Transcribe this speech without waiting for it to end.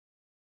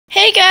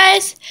Hey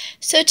guys!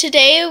 So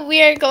today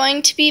we are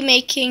going to be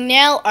making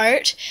nail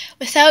art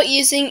without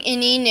using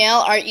any nail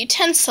art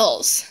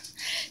utensils.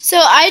 So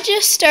I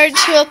just started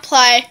to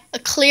apply a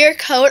clear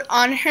coat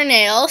on her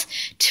nails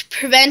to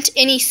prevent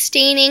any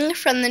staining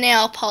from the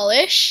nail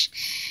polish.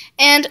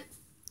 And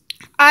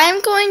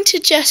I'm going to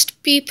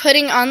just be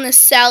putting on the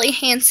Sally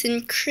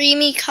Hansen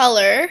creamy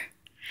color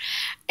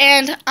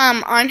and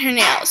on her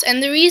nails.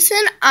 And the reason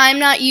I'm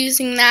not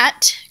using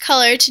that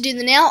color to do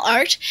the nail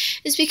art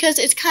is because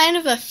it's kind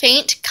of a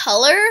faint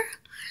color.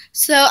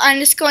 So I'm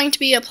just going to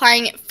be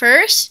applying it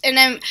first,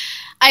 and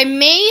I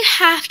may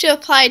have to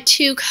apply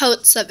 2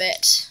 coats of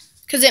it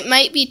because it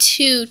might be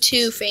too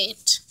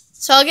faint.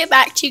 So I'll get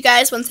back to you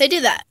guys once I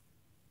do that.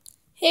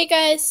 Hey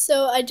guys,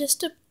 so I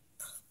just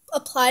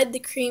applied the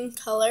cream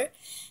color,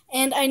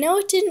 and I know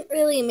it didn't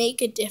really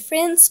make a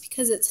difference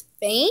because it's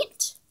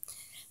faint,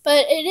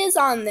 but it is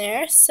on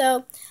there.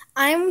 So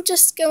I'm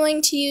just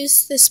going to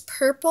use this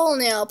purple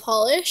nail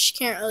polish.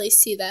 Can't really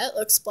see that, it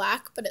looks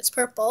black, but it's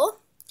purple.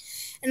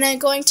 And I'm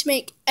going to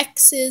make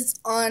X's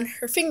on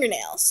her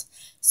fingernails.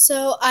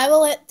 So I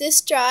will let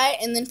this dry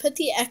and then put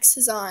the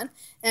X's on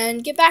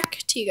and get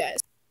back to you guys.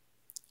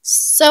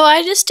 So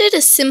I just did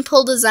a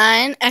simple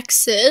design,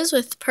 X's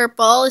with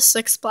purple, this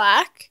looks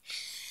black.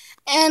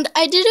 And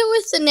I did it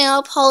with the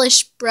nail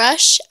polish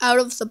brush out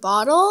of the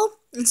bottle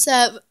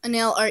instead of a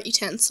nail art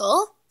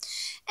utensil.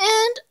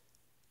 And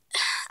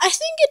I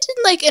think it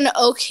did like an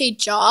okay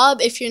job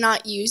if you're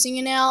not using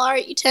a nail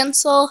art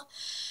utensil,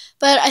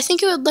 but I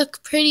think it would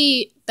look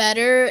pretty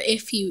better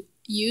if you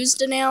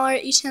used a nail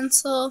art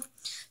utensil.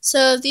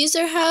 So these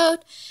are how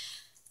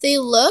they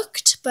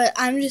looked, but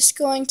I'm just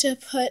going to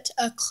put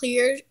a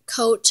clear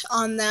coat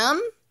on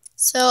them.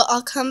 So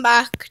I'll come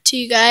back to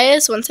you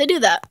guys once I do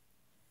that.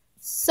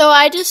 So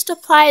I just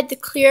applied the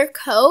clear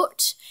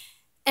coat,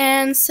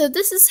 and so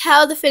this is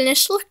how the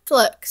finished look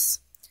looks.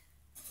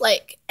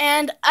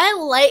 And I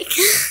like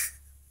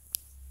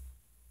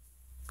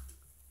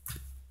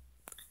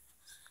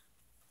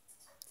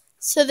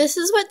so this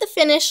is what the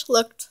finish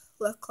look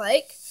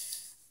like.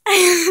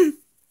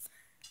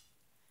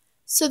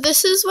 So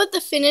this is what the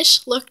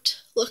finish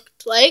looked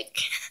like.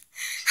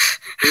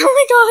 Oh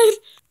my god.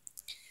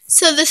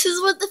 So this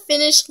is what the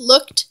finish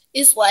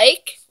is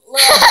like.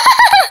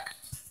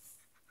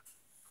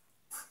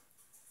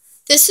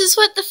 This is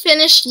what the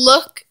finished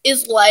look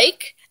is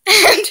like.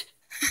 And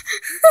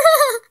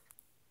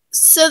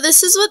so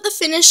this is what the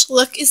finished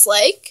look is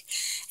like,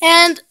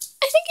 and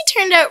I think it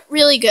turned out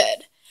really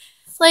good.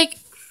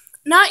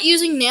 Not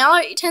using nail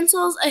art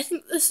utensils, I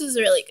think this is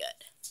really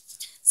good.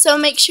 So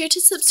make sure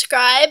to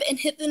subscribe and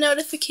hit the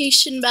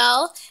notification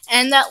bell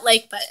and that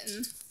like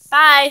button.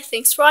 Bye!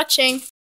 Thanks for watching.